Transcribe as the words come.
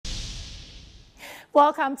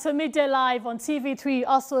Welcome to Midday Live on TV3,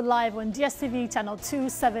 also live on DSTV channel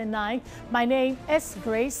 279. My name is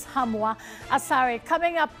Grace Hamwa Asare.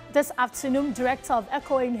 Coming up this afternoon, Director of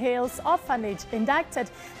Echo Inhale's Orphanage indicted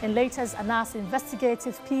in latest announced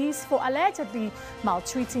investigative piece for allegedly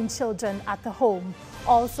maltreating children at the home.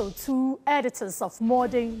 Also, two editors of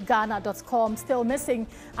ModernGhana.com still missing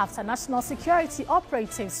after national security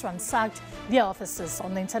operatives ransacked their offices.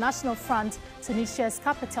 On the international front, Tunisia's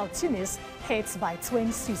capital Tunis hit by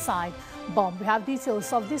twin suicide bomb. We have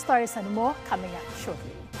details of these stories and more coming up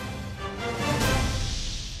shortly.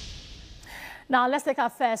 Now, let's take our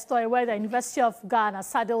first story where the University of Ghana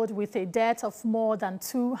saddled with a debt of more than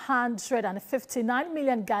 259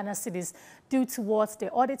 million Ghana cedis due to what the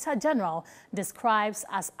Auditor General describes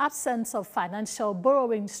as absence of financial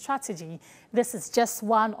borrowing strategy. This is just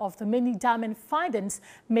one of the many damning findings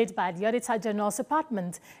made by the Auditor General's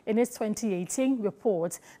Department in its 2018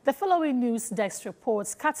 report. The following news desk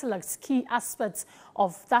reports catalogues key aspects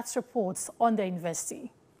of that report on the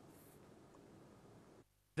university.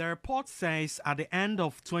 The report says at the end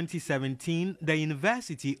of 2017, the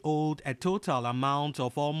university owed a total amount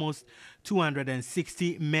of almost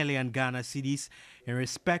 260 million Ghana cedis in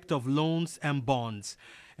respect of loans and bonds.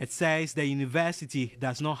 It says the university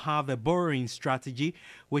does not have a borrowing strategy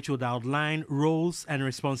which would outline roles and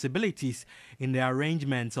responsibilities in the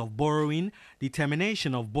arrangements of borrowing,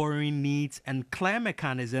 determination of borrowing needs, and clear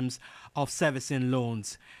mechanisms of servicing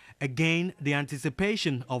loans. Again, the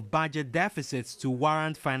anticipation of budget deficits to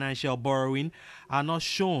warrant financial borrowing are not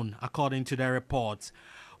shown according to the report.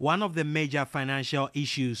 One of the major financial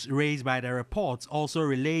issues raised by the report also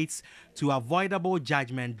relates to avoidable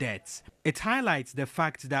judgment debts. It highlights the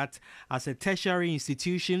fact that as a tertiary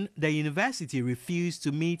institution, the university refused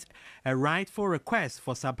to meet a rightful request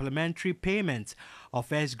for supplementary payment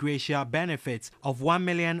of ex gratia benefits of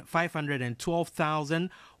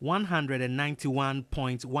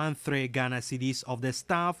 1,512,191.13 Ghana cedis of the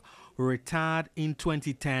staff who retired in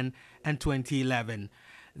 2010 and 2011.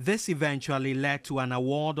 This eventually led to an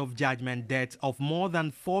award of judgment debt of more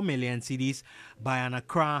than 4 million cedis by an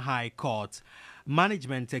Accra High Court.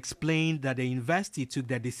 Management explained that the university took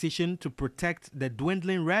the decision to protect the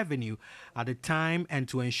dwindling revenue at the time and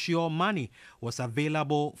to ensure money was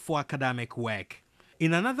available for academic work.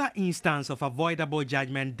 In another instance of avoidable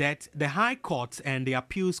judgment debt, the High Court and the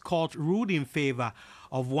Appeals Court ruled in favor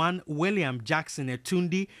of one William Jackson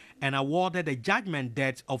Etundi and awarded a judgment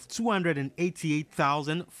debt of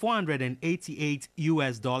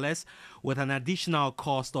 $288,488 with an additional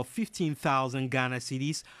cost of 15,000 Ghana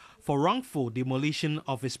cedis for wrongful demolition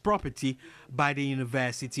of his property by the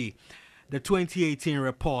university. The 2018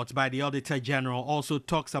 report by the Auditor General also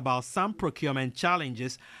talks about some procurement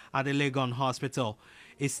challenges at the Legon Hospital.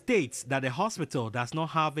 It states that the hospital does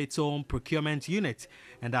not have its own procurement unit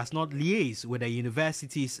and does not liaise with the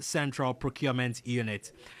university's central procurement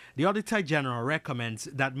unit. The Auditor General recommends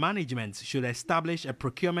that management should establish a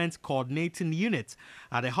procurement coordinating unit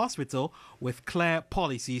at the hospital with clear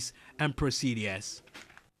policies and procedures.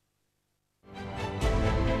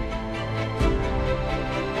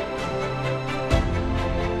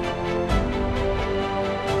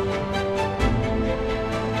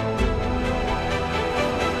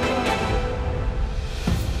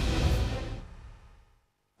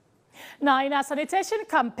 Now, in our sanitation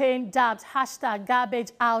campaign dubbed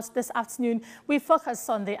 #GarbageOut this afternoon, we focus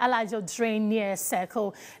on the Alajo drain near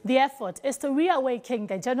Circle. The effort is to reawaken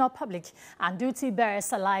the general public and duty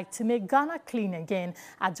bearers alike to make Ghana clean again.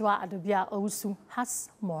 Adwa Adubia Owusu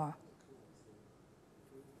has more.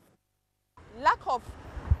 Lack of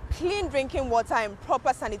clean drinking water and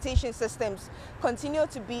proper sanitation systems continue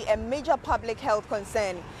to be a major public health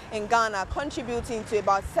concern in Ghana, contributing to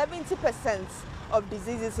about 70% of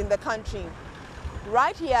diseases in the country.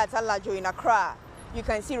 Right here at Alajo in Accra, you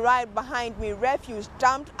can see right behind me refuse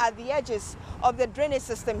dumped at the edges of the drainage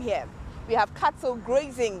system here. We have cattle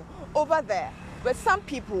grazing over there, with some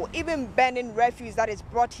people even burning refuse that is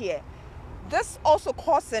brought here. This also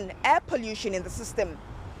causing air pollution in the system.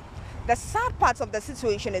 The sad part of the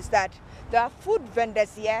situation is that there are food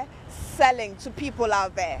vendors here selling to people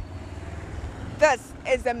out there. This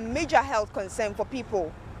is a major health concern for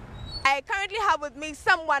people. I currently have with me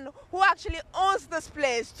someone who actually owns this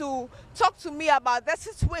place to talk to me about the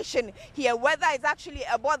situation here, whether it's actually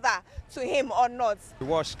a bother to him or not. We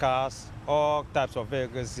wash cars, all types of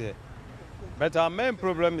vehicles here. But our main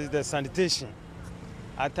problem is the sanitation.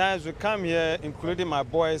 At times we come here, including my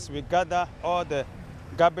boys, we gather all the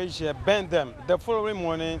garbage here, burn them. The following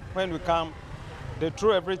morning, when we come, they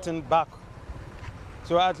throw everything back.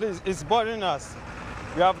 So at least it's bothering us.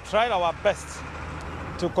 We have tried our best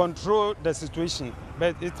to control the situation.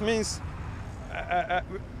 But it means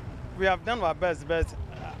we have done our best, but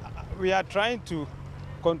we are trying to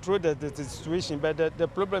control the situation, but the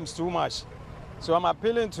problem is too much. So I'm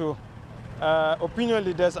appealing to opinion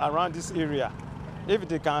leaders around this area. If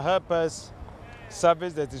they can help us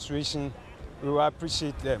service the situation, we will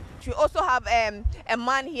appreciate them. We also have a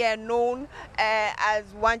man here known as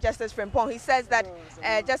One Justice Frimpong. He says that,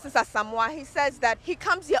 Justice Asamoah, he says that he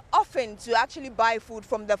comes here often to actually buy food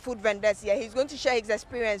from the food vendors here. He's going to share his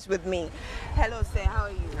experience with me. Hello, sir, how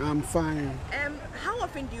are you? I'm fine. How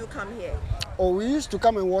often do you come here? Oh, we used to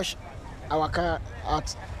come and wash our car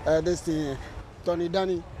at this thing, Tony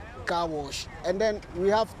Danny car wash. And then we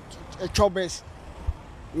have chobbers.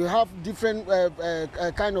 We have different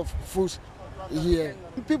kind of foods here.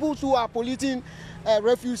 People who are polluting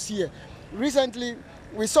refuse here. Recently,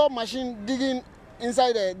 we saw machine digging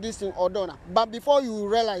inside this thing, Odona. But before you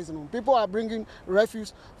realize, people are bringing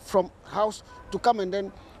refuse from house to come and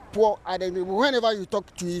then pour. Whenever you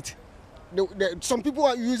talk to it, some people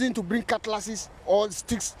are using to bring cutlasses or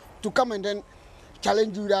sticks to come and then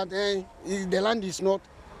challenge you that the land is not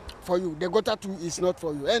for you, the gutter too is not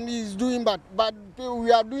for you, and he's doing bad. But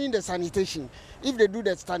we are doing the sanitation. If they do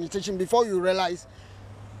the sanitation, before you realize,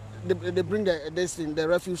 they bring the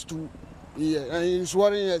refuse to here, and it's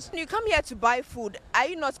worrying us. When you come here to buy food, are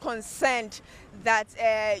you not concerned that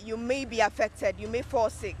you may be affected, you may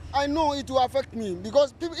fall sick? I know it will affect me,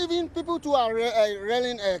 because even people who are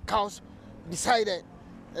railing cows beside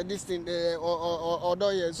this thing, or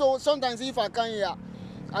here. So sometimes if I come here,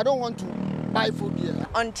 I don't want to buy food here.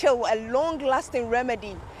 Until a long-lasting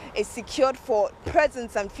remedy is secured for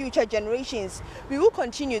present and future generations, we will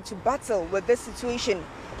continue to battle with this situation,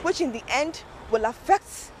 which in the end will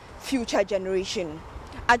affect future generation.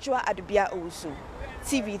 Ajwa Adubia Owusu,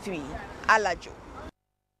 TV3, Alajo.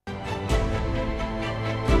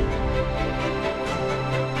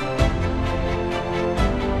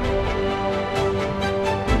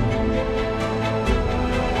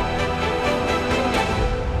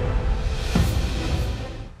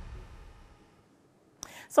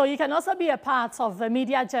 So you can also be a part of the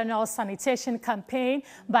Media General sanitation campaign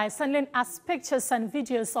by sending us pictures and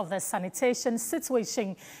videos of the sanitation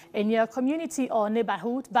situation in your community or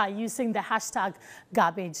neighborhood by using the hashtag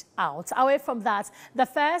 #GarbageOut. Away from that, the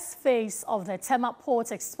first phase of the Tema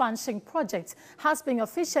Port expansion project has been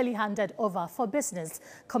officially handed over for business.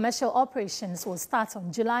 Commercial operations will start on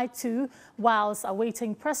July 2, whilst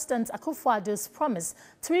awaiting President Akufo-Addo's promise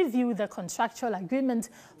to review the contractual agreement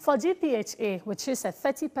for GPHA, which is a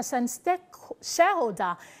 30% stake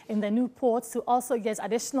shareholder in the new port, to also get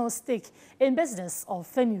additional stake in business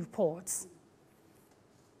of the new ports.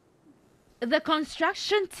 The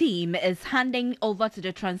construction team is handing over to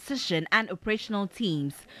the transition and operational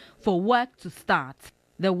teams for work to start.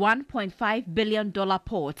 The $1.5 billion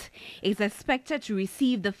port is expected to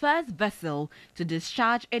receive the first vessel to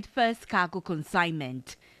discharge its first cargo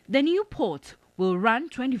consignment. The new port will run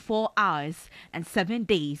 24 hours and 7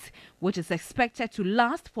 days, which is expected to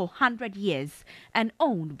last for 100 years and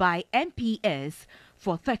owned by MPS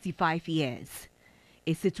for 35 years.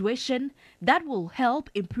 A situation that will help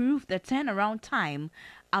improve the turnaround time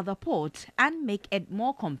at the port and make it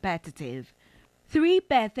more competitive. 3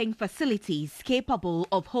 berthing facilities capable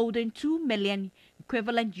of holding 2 million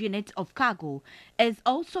equivalent units of cargo is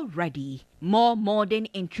also ready. More modern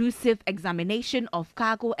intrusive examination of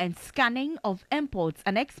cargo and scanning of imports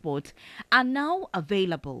and exports are now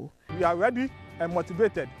available. We are ready and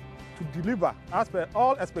motivated to deliver as per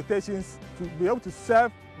all expectations to be able to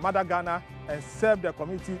serve Mother Ghana and serve the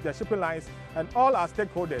community, the shipping lines, and all our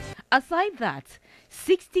stakeholders. Aside that,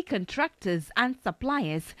 60 contractors and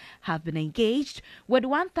suppliers have been engaged, with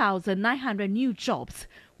 1,900 new jobs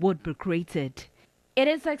would be created. It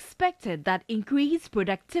is expected that increased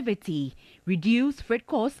productivity, reduced freight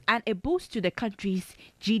costs, and a boost to the country's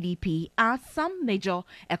GDP are some major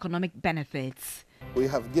economic benefits. We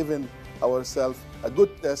have given ourselves a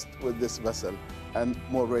good test with this vessel and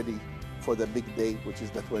more ready for the big day, which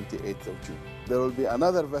is the 28th of June. There will be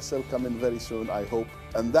another vessel coming very soon, I hope,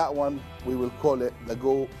 and that one we will call it the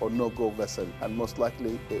go or no-go vessel, and most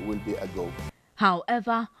likely it will be a go.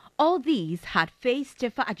 However, all these had faced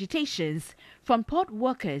stiffer agitations from port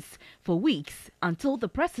workers for weeks until the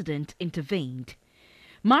president intervened.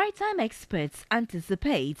 Maritime experts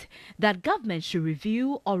anticipate that government should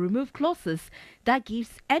review or remove clauses that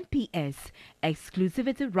gives NPS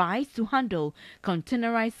exclusivity rights to handle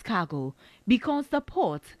containerized cargo, because the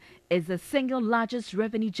port is the single largest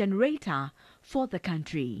revenue generator for the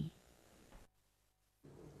country.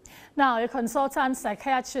 Now, a consultant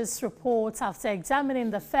psychiatrist report after examining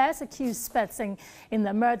the first accused person in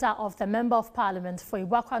the murder of the Member of Parliament for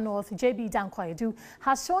Iwakwa North, J.B. Dankwaidu,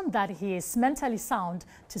 has shown that he is mentally sound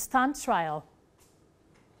to stand trial.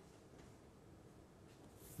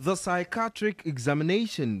 The psychiatric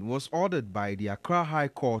examination was ordered by the Accra High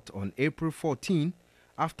Court on April 14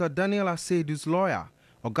 after Daniel Asedu's lawyer,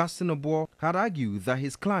 Augustine Obuo, had argued that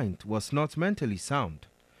his client was not mentally sound.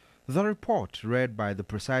 The report, read by the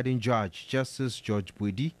presiding judge, Justice George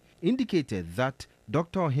Bwedi, indicated that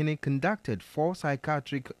Dr. Ohene conducted 4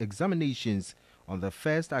 psychiatric examinations on the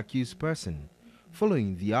first accused person.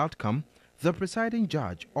 Following the outcome, the presiding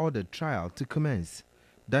judge ordered trial to commence.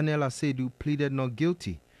 Daniel Asedu pleaded not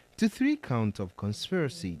guilty to 3 counts of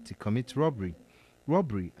conspiracy to commit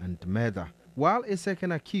robbery and murder, while a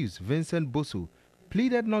second accused, Vincent Bosso,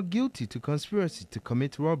 pleaded not guilty to conspiracy to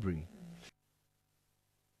commit robbery.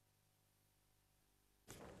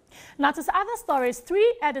 Now, to other stories,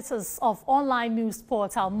 3 editors of online news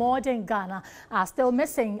portal Midday Ghana are still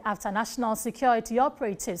missing after national security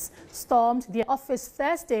operatives stormed their office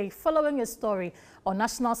Thursday following a story on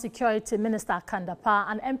National Security Minister Kandapa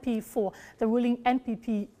and MP for the ruling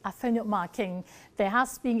NPP Afenyo Marking. There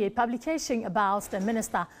has been a publication about the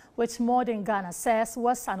minister, which Midday Ghana says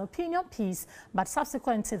was an opinion piece, but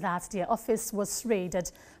subsequent to that, their office was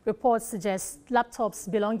raided. Reports suggest laptops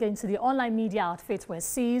belonging to the online media outfit were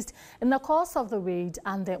seized in the course of the raid,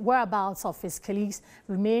 and the whereabouts of his colleagues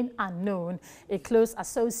remain unknown. A close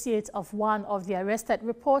associate of one of the arrested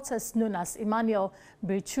reporters, known as Emmanuel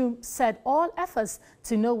Berchum, said all efforts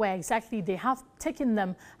to know where exactly they have taken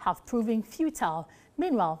them have proven futile.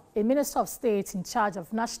 Meanwhile, a Minister of State in charge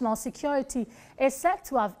of national security is said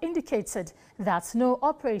to have indicated that no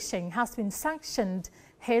operation has been sanctioned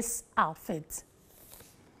his outfit.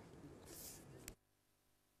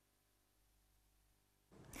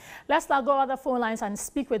 Let's now go on the phone lines and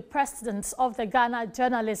speak with President of the Ghana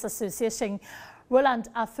Journalists Association, Roland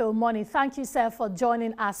Afilmoni. Thank you, sir, for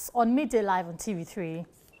joining us on Midday Live on TV3.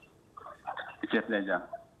 It's a pleasure.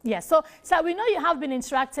 Yes, so, sir, we know you have been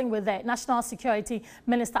interacting with the National Security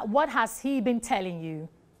Minister. What has he been telling you?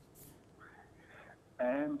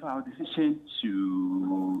 Our decision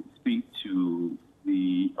to speak to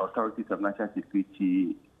the authorities of national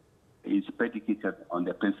security is predicated on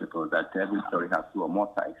the principle that every story has 2 or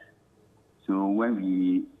more sides. So when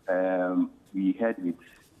we heard with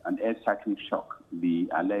an earth-shattering shock the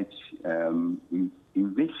alleged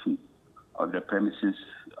invasion of the premises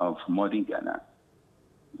of Midday Ghana,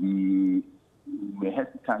 we were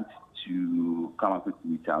hesitant to come up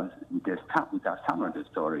with our sum of the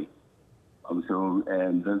story. So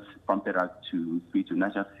this prompted us to speak to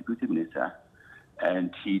National Security Minister,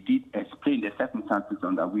 and he did explain the circumstances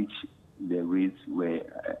under which the raids were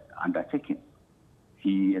undertaken.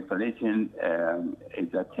 His explanation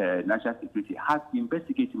is that national security has been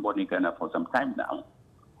investigating Midday Ghana for some time now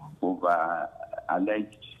over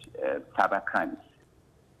alleged cyber crimes.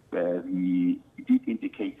 He did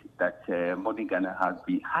indicate that Midday Ghana has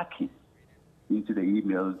been hacking into the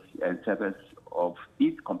emails and servers of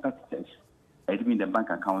its competitors, and even the bank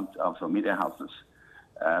accounts of some media houses.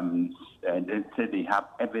 And they said they have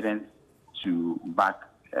evidence to back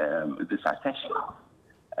this assertion.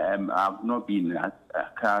 I've not been at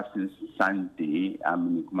Accra since Sunday.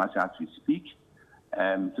 I'm in Kumasi as we speak.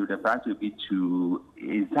 So the plan will be to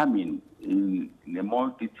examine in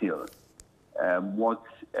more detail what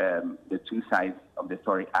the 2 sides of the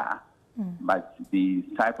story are. But the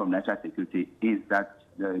side from national security is that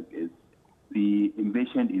the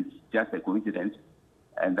invasion is just a coincidence,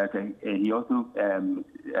 and that he also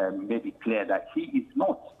made it clear that he is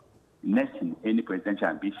not nursing any presidential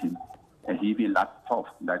ambition. And he even laughed off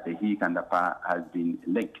that he, Kandapa, has been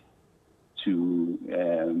linked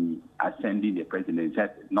to ascending the president. He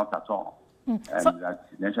said not at all. And that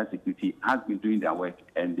national security has been doing their work,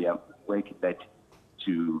 and their work led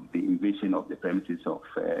to the invasion of the premises of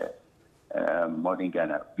Midday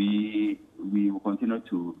Ghana. We will continue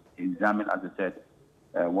to examine, as I said,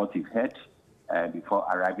 what we've heard before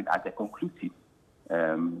arriving at a conclusive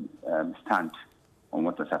stand on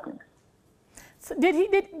what has happened. So did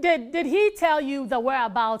he tell you the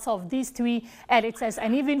whereabouts of these 3 editors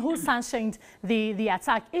and even who sanctioned the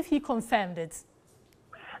attack, if he confirmed it?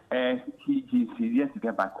 He's yet to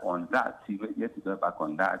get back on that.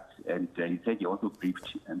 And he said he also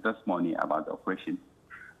briefed this morning about the operation,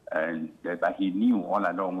 and that he knew all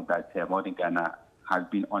along that Midday Ghana has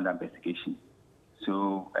been under investigation.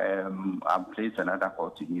 So I've placed another call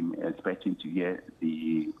to him, expecting to hear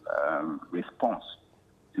the response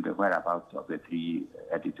to the whereabouts of the 3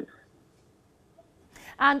 editors.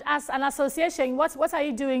 And as an association, what are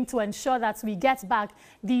you doing to ensure that we get back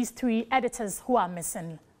these 3 editors who are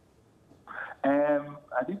missing?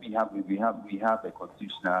 I think we have a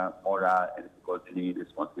constitutional, moral, and coordinated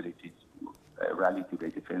responsibility to rally to the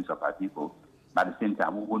defense of our people. But at the same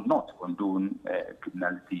time, we will not condone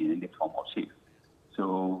criminality in any form or shape.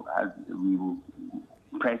 So as we will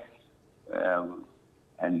press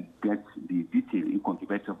and get the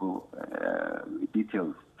incontrovertible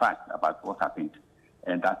detailed facts about what happened,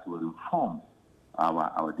 and that will inform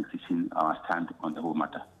our decision, our stand on the whole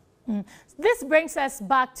matter. This brings us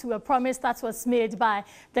back to a promise that was made by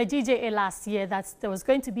the GJA last year, that there was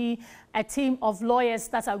going to be a team of lawyers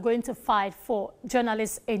that are going to fight for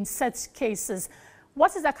journalists in such cases.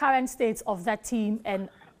 What is the current state of that team, and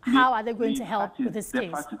how are they going to help with this case?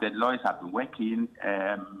 The fact that lawyers have been working,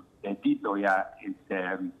 the lead lawyer is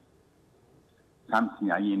something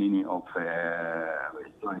Ayenini of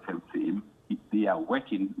fame. They are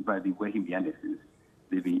working, but they're working behind the scenes.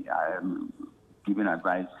 They've been giving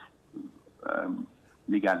advice,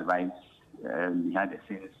 legal advice behind the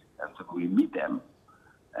scenes. And so we meet them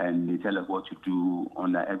and they tell us what to do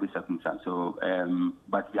under every circumstance. So,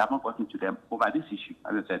 but we have not gotten to them over this issue.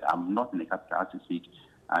 As I said, I'm not in the capital as to speak.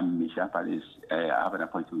 I'm in Michelle Palace. I have an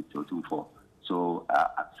appointment with Totum 4. So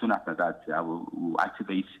soon after that, I will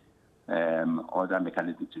activate other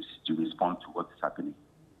mechanisms to respond to what is happening.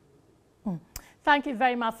 Thank you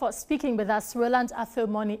very much for speaking with us. Roland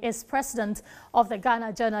Athomoni is president of the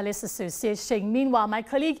Ghana Journalists Association. Meanwhile, my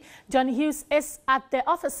colleague John Hughes is at the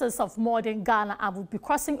offices of Modern Ghana. I will be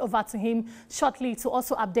crossing over to him shortly to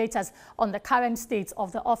also update us on the current state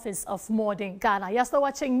of the office of Modern Ghana. You're still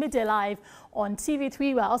watching Midday Live on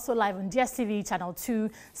TV3. We're also live on DSTV channel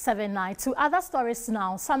 279. To other stories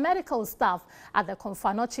now, some medical staff at the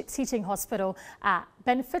Konfanochi Teaching Hospital are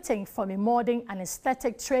benefiting from a modern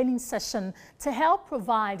anesthetic training session to help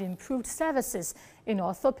provide improved services in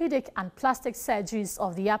orthopedic and plastic surgeries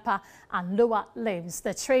of the upper and lower limbs.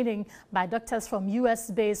 The training by doctors from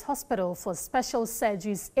US-based Hospital for Special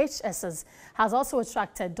Surgeries, HSS, has also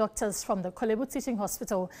attracted doctors from the Kolebu Teaching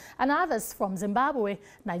Hospital and others from Zimbabwe,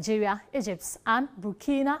 Nigeria, Egypt, and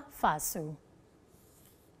Burkina Faso.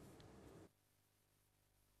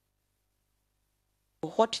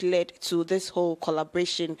 What led to this whole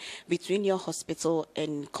collaboration between your hospital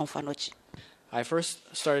and Konfanochi? I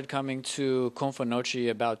first started coming to Konfanochi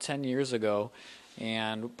about 10 years ago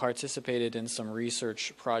and participated in some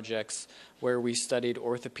research projects where we studied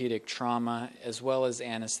orthopedic trauma as well as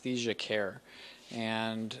anesthesia care.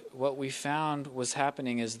 And what we found was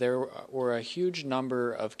happening is there were a huge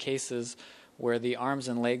number of cases where the arms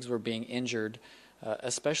and legs were being injured,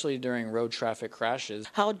 especially during road traffic crashes.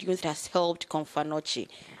 How do you think it has helped Konfanochi?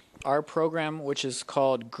 Our program, which is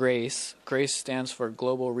called GRACE, GRACE stands for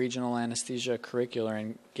Global Regional Anesthesia Curricular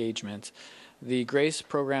Engagement. The GRACE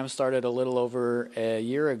program started a little over a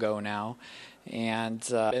year ago now, and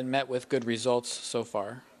it met with good results so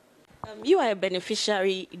far. You are a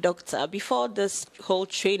beneficiary doctor. Before this whole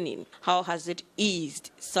training, how has it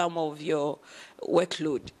eased some of your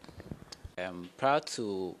workload? Prior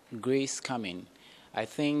to GRACE coming, I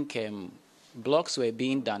think blocks were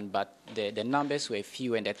being done, but the numbers were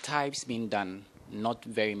few and the types being done, not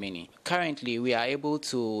very many. Currently, we are able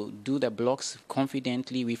to do the blocks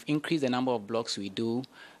confidently. We've increased the number of blocks we do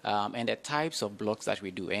and the types of blocks that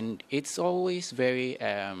we do. And it's always very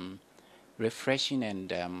refreshing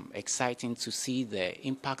and exciting to see the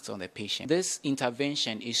impact on the patient. This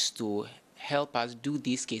intervention is to help us do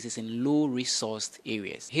these cases in low-resourced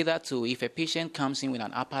areas. Hitherto, if a patient comes in with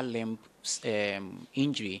an upper limb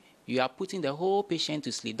injury, you are putting the whole patient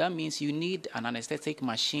to sleep. That means you need an anesthetic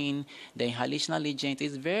machine. The inhalational agent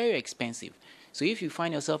is very expensive. So if you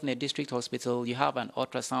find yourself in a district hospital, you have an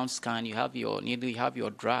ultrasound scan, you have your needle, you have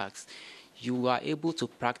your drugs, you are able to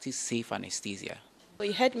practice safe anesthesia.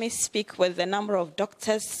 You heard me speak with a number of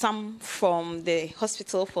doctors, some from the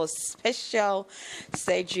Hospital for Special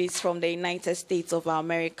Surgeries from the United States of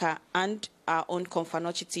America and our own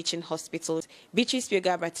Konfanochi Teaching Hospital. Beatrice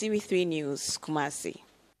Biogabra, TV3 News, Kumasi.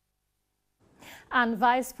 And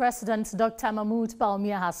Vice President Dr. Mahmoud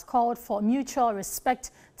Bawumia has called for mutual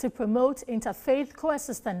respect to promote interfaith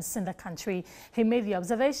coexistence in the country. He made the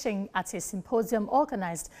observation at a symposium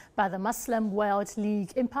organized by the Muslim World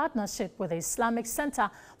League in partnership with the Islamic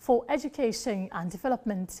Center for Education and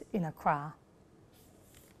Development in Accra.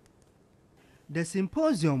 The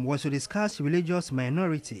symposium was to discuss religious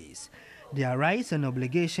minorities, their rights and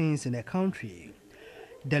obligations in the country.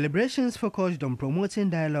 Deliberations focused on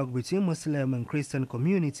promoting dialogue between Muslim and Christian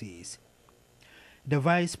communities. The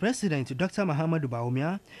Vice President, Dr. Muhammadu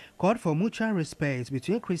Bawumia, called for mutual respect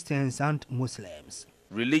between Christians and Muslims.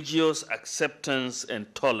 Religious acceptance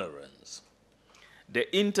and tolerance, the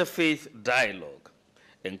interfaith dialogue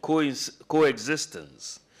and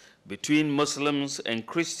coexistence between Muslims and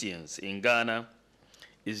Christians in Ghana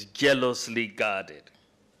is jealously guarded.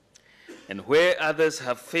 And where others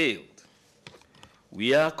have failed,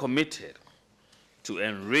 we are committed to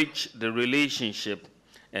enrich the relationship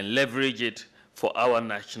and leverage it for our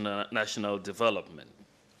national development.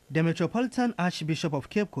 The Metropolitan Archbishop of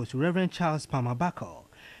Cape Coast, Reverend Charles Palmer Bako,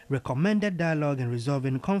 recommended dialogue in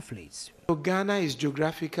resolving conflicts. Ghana is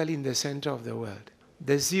geographically in the center of the world.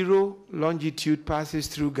 The zero longitude passes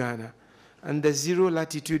through Ghana, and the zero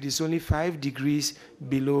latitude is only 5 degrees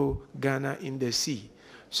below Ghana in the sea.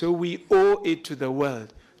 So we owe it to the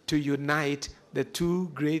world to unite the two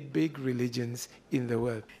great big religions in the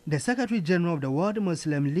world. The Secretary General of the World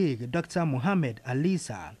Muslim League, Dr. Mohammed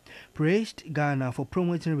Alisa, praised Ghana for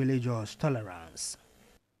promoting religious tolerance.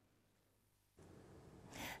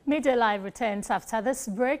 Midday Live returns after this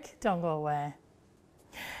break. Don't go away.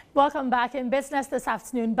 Welcome back. In business this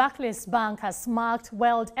afternoon, Barclays Bank has marked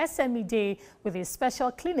World SME Day with a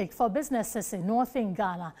special clinic for businesses in northern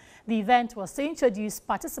Ghana. The event was to introduce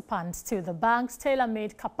participants to the bank's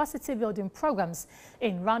tailor-made capacity building programs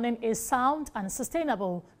in running a sound and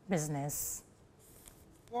sustainable business.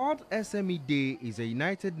 World SME Day is a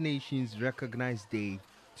United Nations recognized day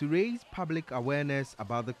to raise public awareness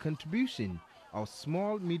about the contribution of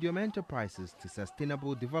small-medium enterprises to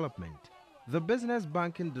sustainable development. The Business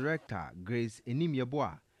Banking Director, Grace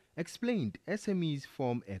Enimiabua, explained SMEs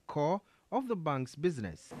form a core of the bank's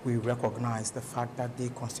business. We recognize the fact that they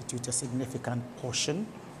constitute a significant portion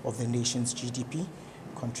of the nation's GDP,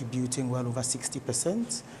 contributing well over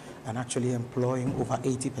 60% and actually employing over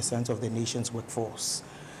 80% of the nation's workforce.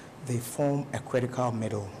 They form a critical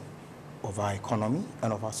middle of our economy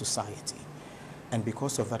and of our society. And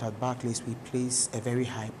because of that, at Barclays, we place a very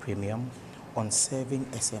high premium on serving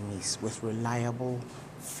SMEs with reliable,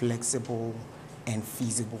 flexible, and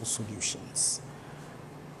feasible solutions.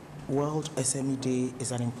 World SME Day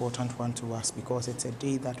is an important one to us because it's a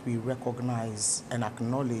day that we recognize and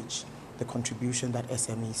acknowledge the contribution that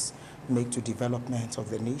SMEs make to development of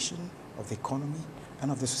the nation, of the economy,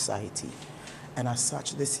 and of the society. And as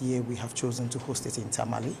such, this year we have chosen to host it in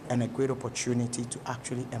Tamale, and a great opportunity to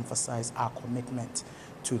actually emphasize our commitment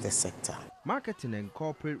to the sector. Marketing and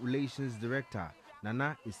Corporate Relations Director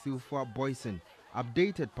Nana Isilfua Boyson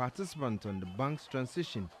updated participants on the bank's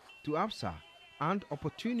transition to ABSA and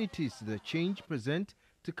opportunities the change present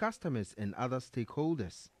to customers and other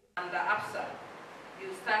stakeholders. Under ABSA, you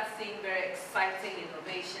start seeing very exciting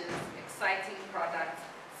innovations, exciting products,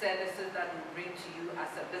 services that will bring to you as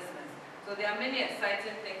a business. So there are many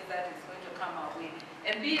exciting things that is going to come our way.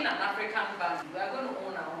 And being an African bank, we are going to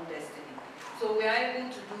own our own destiny. So we are able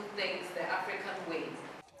to do things the African way.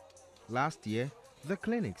 Last year, the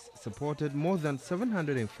clinics supported more than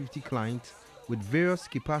 750 clients with various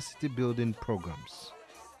capacity building programs.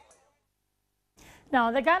 Now,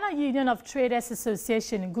 the Ghana Union of Traders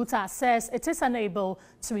Association, GUTA, says it is unable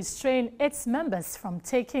to restrain its members from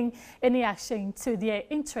taking any action to their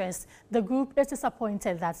interest. The group is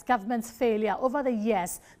disappointed that government's failure over the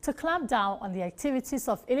years to clamp down on the activities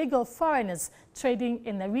of illegal foreigners trading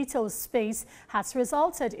in the retail space has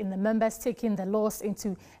resulted in the members taking the laws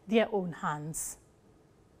into their own hands.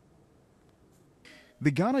 The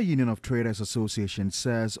Ghana Union of Traders Association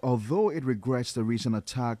says although it regrets the recent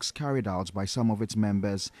attacks carried out by some of its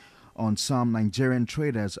members on some Nigerian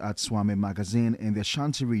traders at Swami Magazine in the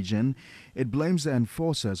Ashanti region, it blames the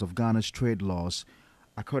enforcers of Ghana's trade laws.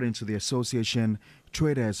 According to the association,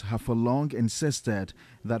 traders have for long insisted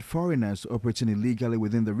that foreigners operating illegally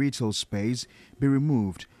within the retail space be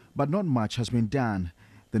removed, but not much has been done.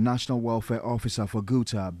 The National Welfare Officer for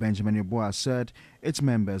GUTA, Benjamin Yeboah, said its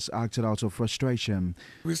members acted out of frustration.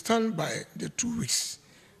 We stand by the 2 weeks.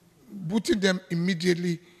 Booting them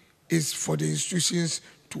immediately is for the institutions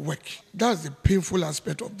to work. That's the painful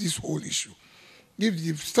aspect of this whole issue. If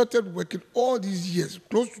they've started working all these years,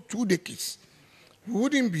 close to 2 decades, we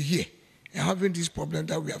wouldn't be here and having this problem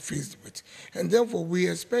that we are faced with. And therefore, we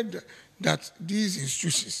expect that these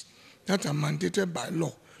institutions that are mandated by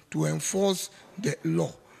law to enforce the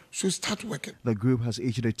law should start working. The group has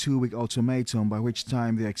issued a 2-week ultimatum by which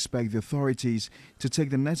time they expect the authorities to take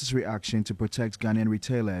the necessary action to protect Ghanaian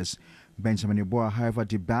retailers. Benjamin Yeboah, however,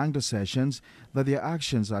 debunked assertions that their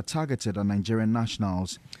actions are targeted on Nigerian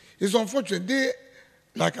nationals. It's unfortunate.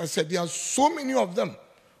 Like I said, there are so many of them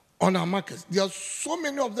on our markets. There are so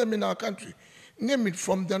many of them in our country. Name it,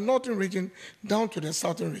 from the northern region down to the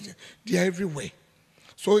southern region. They are everywhere.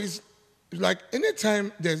 So it's like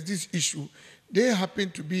anytime there's this issue, they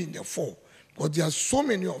happen to be in the fore because there are so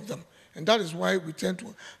many of them. And that is why we tend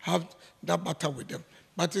to have that battle with them.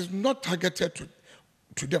 But it's not targeted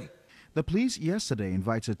to them. The police yesterday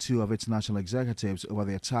invited 2 of its national executives over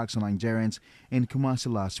the attacks on Nigerians in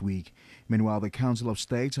Kumasi last week. Meanwhile, the Council of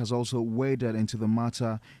State has also waded into the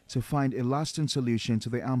matter to find a lasting solution to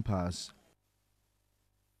the impasse.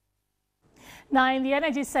 Now, in the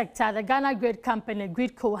energy sector, the Ghana Grid company,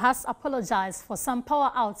 Gridco, has apologized for some power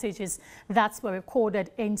outages that were recorded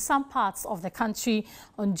in some parts of the country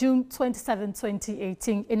on June 27,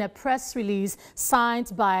 2018. In a press release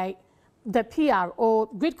signed by the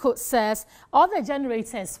PRO, Gridco says all the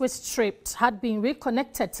generators which tripped had been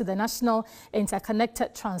reconnected to the National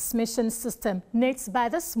Interconnected Transmission System NITS by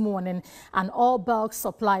this morning, and all bulk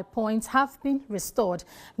supply points have been restored.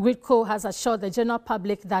 Gridco has assured the general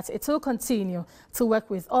public that it will continue to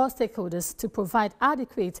work with all stakeholders to provide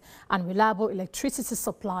adequate and reliable electricity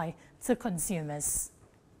supply to consumers.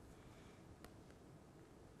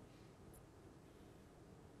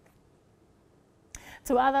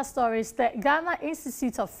 To other stories, the Ghana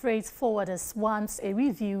Institute of Freight Forwarders wants a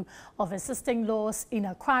review of existing laws in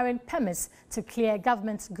acquiring permits to clear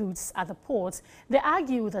government goods at the port. They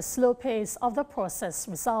argue the slow pace of the process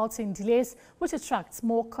results in delays which attract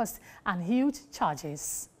more cost and huge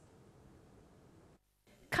charges.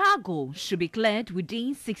 Cargo should be cleared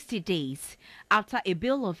within 60 days after a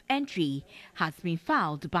bill of entry has been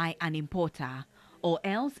filed by an importer, or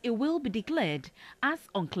else it will be declared as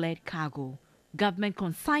uncleared cargo. Government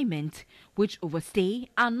consignment which overstay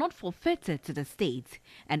are not forfeited to the state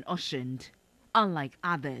and auctioned. Unlike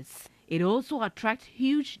others, it also attracts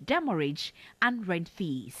huge demurrage and rent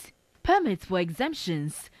fees. Permits for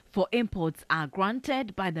exemptions for imports are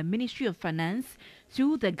granted by the Ministry of Finance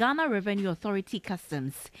through the Ghana Revenue Authority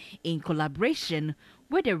Customs in collaboration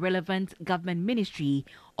with the relevant government ministry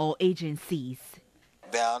or agencies.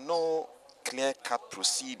 There are no clear-cut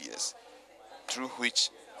procedures through which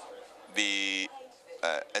the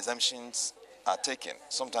exemptions are taken.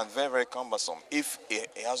 Sometimes very, very cumbersome. If it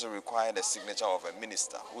has to require the signature of a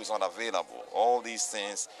minister who is not available, all these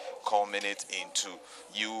things culminate into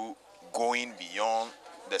you going beyond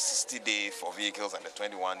the 60 days for vehicles and the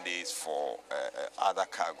 21 days for other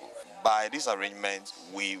cargo. By this arrangement,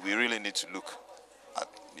 we really need to look at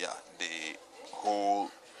the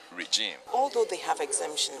whole regime. Although they have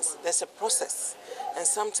exemptions, there's a process, and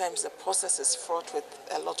sometimes the process is fraught with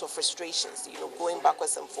a lot of frustrations, going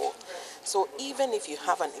backwards and forth. So even if you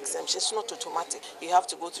have an exemption, it's not automatic. You have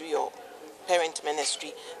to go through your parent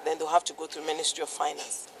ministry, then they'll have to go through Ministry of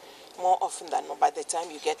Finance. More often than not, by the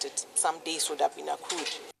time you get it, some days would have been accrued.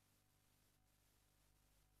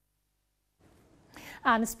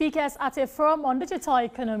 And speakers at a forum on digital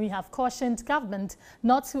economy have cautioned government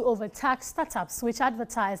not to overtax startups which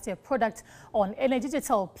advertise their product on any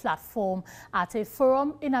digital platform. At a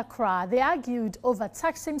forum in Accra, they argued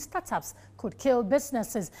overtaxing startups could kill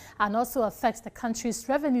businesses and also affect the country's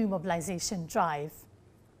revenue mobilization drive.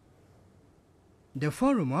 The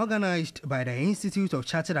forum, organized by the Institute of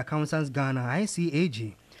Chartered Accountants Ghana,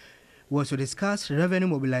 ICAG, was to discuss revenue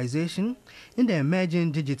mobilization in the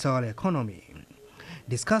emerging digital economy.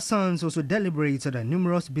 Discussants also deliberated on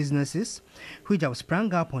numerous businesses which have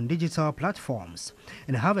sprung up on digital platforms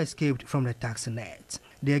and have escaped from the tax net.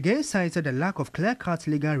 They again cited the lack of clear-cut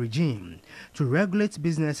legal regime to regulate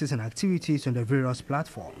businesses and activities on the various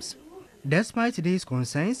platforms. Despite these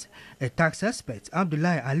concerns, a tax expert,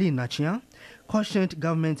 Abdullahi Ali Nachia, cautioned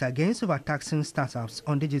government against overtaxing startups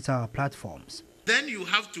on digital platforms. Then you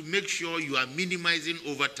have to make sure you are minimizing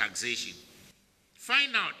overtaxation.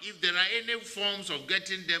 Find out if there are any forms of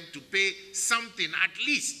getting them to pay something at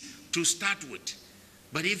least to start with.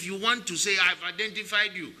 But if you want to say, I've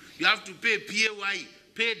identified you, you have to pay PAYE,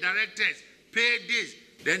 pay directors, pay this,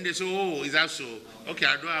 then they say, oh, is that so? Okay,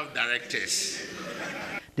 I don't have directors.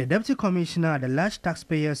 The Deputy Commissioner at the Large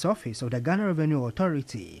Taxpayers Office of the Ghana Revenue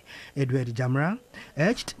Authority, Edward Jamra,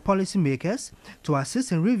 urged policymakers to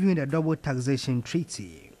assist in reviewing the double taxation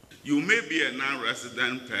treaty. You may be a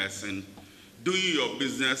non-resident person doing your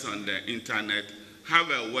business on the internet, have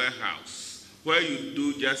a warehouse where you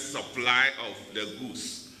do just supply of the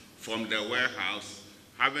goods from the warehouse,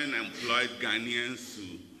 having employed Ghanaians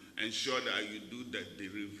to ensure that you do the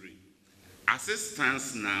delivery. As it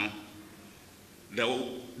stands now,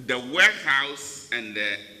 the warehouse and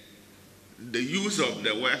the use of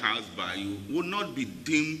the warehouse by you will not be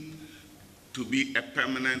deemed to be a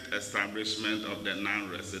permanent establishment of the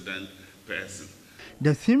non-resident person.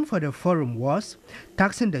 The theme for the forum was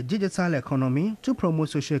taxing the digital economy to promote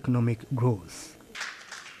socio-economic growth.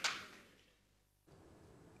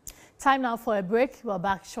 Time now for a break. We're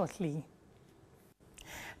back shortly.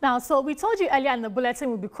 Now, so we told you earlier in the bulletin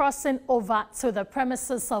we'll be crossing over to the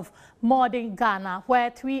premises of Modern Ghana, where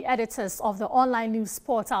 3 editors of the online news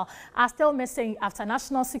portal are still missing after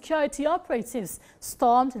national security operatives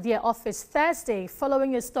stormed their office Thursday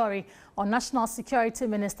following a story on National Security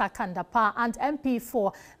Minister Kandapa and MP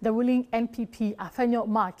for the ruling NPP Afenyo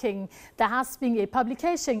Marking. There has been a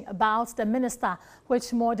publication about the minister,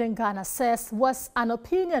 which Modern Ghana says was an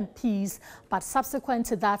opinion piece, but subsequent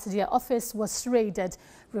to that, their office was raided.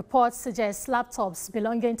 Reports suggest laptops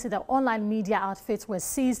belonging to the online media outfit were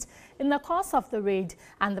seized in the course of the raid,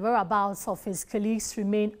 and the whereabouts of his colleagues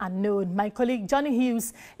remain unknown. My colleague Johnny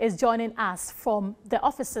Hughes is joining us from the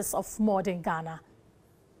offices of Modern Ghana.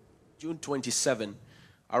 June 27,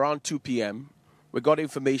 around 2 p.m., we got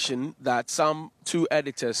information that some 2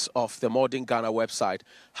 editors of the Modern Ghana website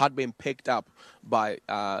had been picked up by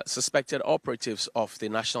suspected operatives of the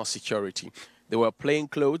national security. They were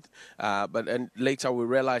plainclothes, but then later we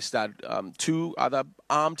realized that 2 other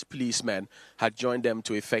armed policemen had joined them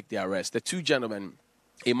to effect the arrest. The 2 gentlemen,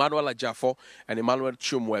 Emmanuel Ajafo and Emmanuel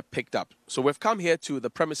Chum, were picked up. So we've come here to the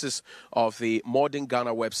premises of the Modern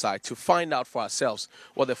Ghana website to find out for ourselves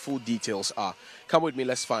what the full details are. Come with me,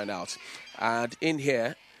 let's find out. And in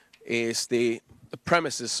here is the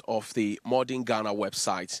premises of the Modern Ghana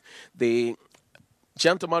website. The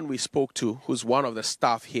gentleman we spoke to, who's one of the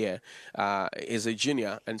staff here, is a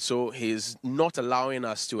junior, and so he's not allowing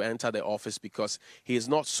us to enter the office because he is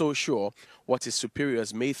not so sure what his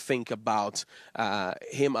superiors may think about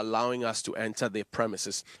him allowing us to enter the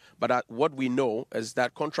premises. But what we know is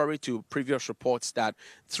that contrary to previous reports that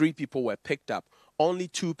 3 people were picked up, only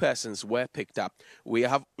 2 persons were picked up. We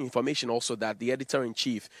have information also that the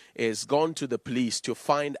editor-in-chief is gone to the police to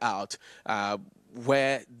find out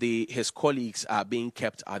where his colleagues are being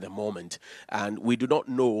kept at the moment. And we do not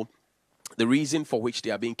know the reason for which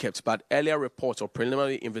they are being kept, but earlier reports or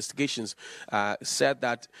preliminary investigations said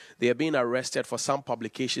that they are being arrested for some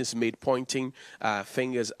publications made pointing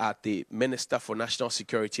fingers at the Minister for National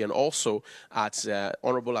Security and also at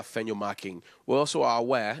Honorable Afenyo Marking. We also are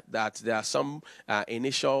aware that there are some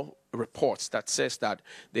initial reports that says that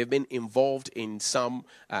they've been involved in some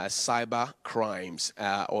cyber crimes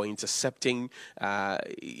or intercepting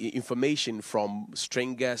information from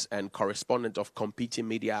stringers and correspondents of competing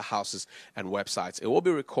media houses and websites. It will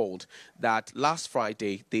be recalled that last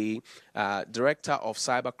Friday, the Director of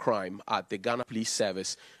Cybercrime at the Ghana Police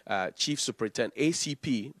Service, Chief Superintendent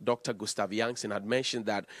ACP, Dr. Gustav Yankson, had mentioned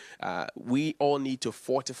that we all need to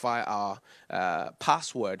fortify our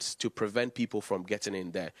passwords to prevent people from getting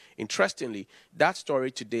in there. Interestingly, that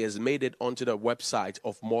story today has made it onto the website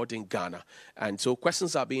of Modern Ghana. And so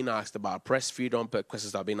questions are being asked about press freedom,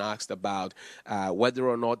 questions are being asked about whether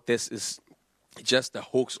or not this is just a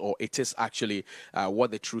hoax or it is actually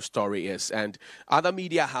what the true story is. And other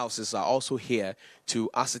media houses are also here to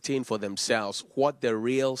ascertain for themselves what the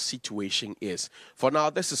real situation is. For now,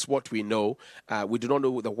 this is what we know. We do not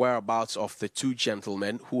know the whereabouts of the 2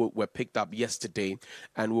 gentlemen who were picked up yesterday,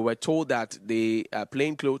 and we were told that the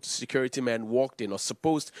plainclothes security men walked in, or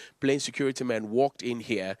supposed plain security men walked in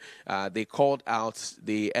here. They called out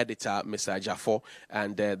the editor, Mr. Ajafo,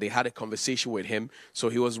 and they had a conversation with him. So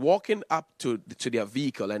he was walking up to their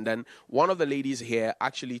vehicle, and then one of the ladies here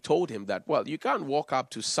actually told him that, well, you can't walk up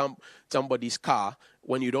to somebody's car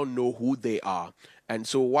when you don't know who they are. And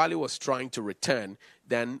so while he was trying to return,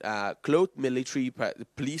 then clothed military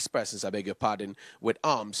police persons, I beg your pardon, with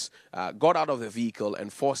arms, got out of the vehicle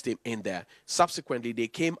and forced him in there. Subsequently, they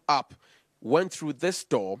came up, went through this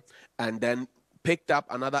door, and then picked up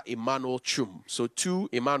another Emmanuel Chum. So 2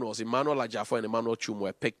 Emmanuels, Emmanuel Ajafo and Emmanuel Chum,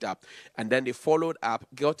 were picked up. And then they followed up,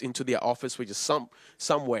 got into their office, which is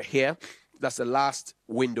somewhere here. That's the last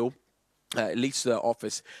window. Leads to the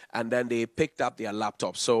office, and then they picked up their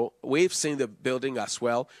laptops. So we've seen the building as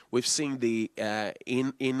well. We've seen the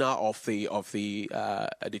inner of the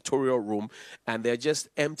editorial room, and they're just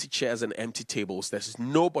empty chairs and empty tables. There's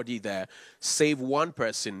nobody there save one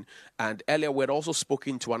person. And earlier we had also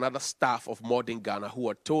spoken to another staff of Modern Ghana who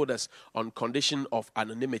had told us on condition of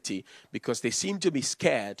anonymity because they seem to be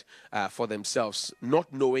scared for themselves,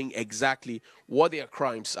 not knowing exactly what their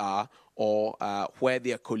crimes are or where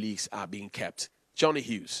their colleagues are being kept. Johnny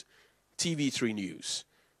Hughes, TV3 News,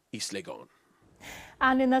 East Legon.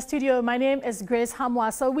 And in the studio, my name is Grace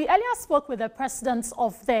Hamwa. So we earlier spoke with the president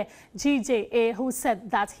of the GJA, who said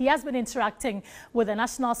that he has been interacting with the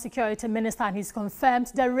National Security Minister, and he's confirmed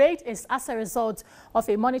the raid is as a result of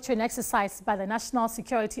a monitoring exercise by the National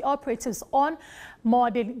Security operatives on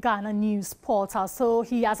Modern Ghana News portal. So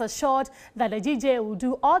he has assured that the GJA will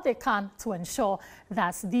do all they can to ensure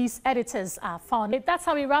that these editors are found. That's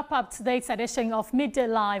how we wrap up today's edition of Midday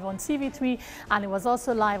Live on TV3, and it was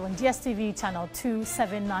also live on DSTV channel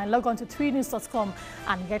 279. Log on to 3news.com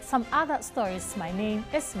and get some other stories. My name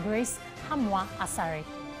is Grace Hamwa Asare.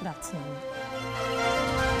 Good afternoon.